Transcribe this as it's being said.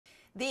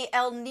The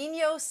El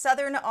Nino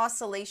Southern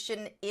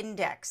Oscillation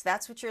Index,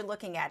 that's what you're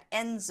looking at,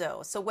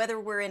 ENSO. So whether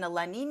we're in a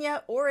La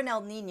Nina or an El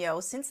Nino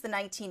since the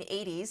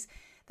 1980s,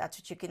 that's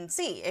what you can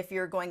see. If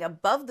you're going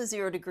above the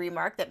 0 degree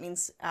mark, that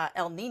means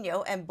El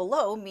Nino, and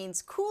below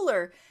means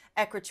cooler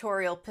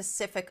equatorial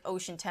Pacific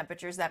Ocean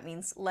temperatures. That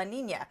means La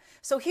Nina.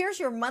 So here's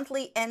your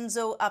monthly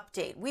ENSO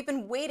update. We've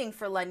been waiting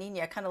for La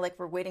Nina, kind of like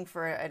we're waiting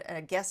for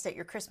a guest at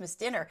your Christmas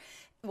dinner.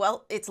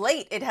 Well, it's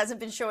late. It hasn't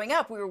been showing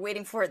up. We were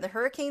waiting for it in the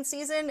hurricane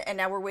season, and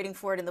now we're waiting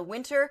for it in the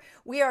winter.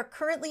 We are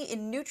currently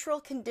in neutral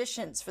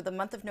conditions for the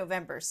month of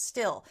November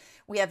still.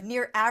 We have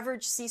near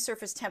average sea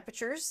surface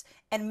temperatures,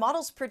 and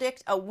models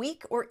predict a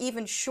weak or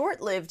even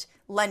short-lived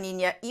La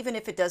Nina, even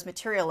if it does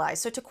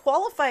materialize. So to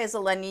qualify as a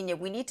La Nina,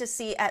 we need to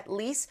see at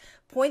least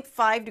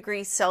 0.5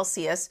 degrees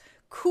Celsius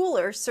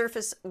cooler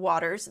surface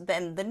waters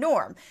than the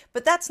norm.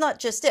 But that's not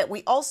just it.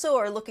 We also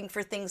are looking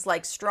for things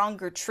like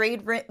stronger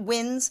trade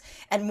winds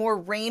and more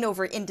rain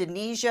over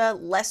Indonesia,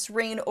 less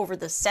rain over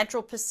the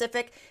Central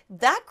Pacific.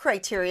 That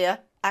criteria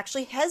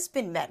actually has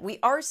been met. We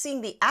are seeing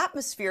the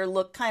atmosphere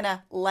look kind of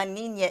La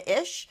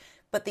Nina-ish,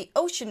 but the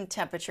ocean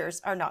temperatures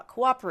are not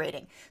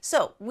cooperating.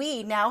 So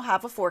we now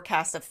have a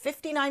forecast of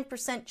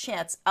 59%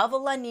 chance of a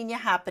La Nina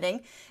happening.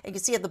 And you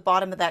can see at the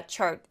bottom of that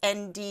chart,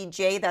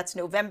 NDJ, that's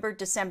November,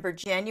 December,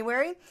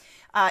 January.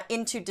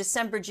 Into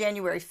December,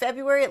 January,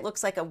 February, it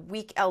looks like a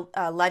weak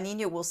La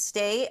Nina will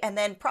stay, and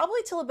then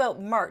probably till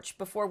about March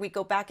before we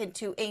go back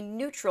into a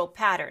neutral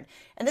pattern.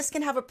 And this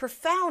can have a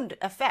profound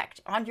effect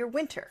on your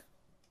winter.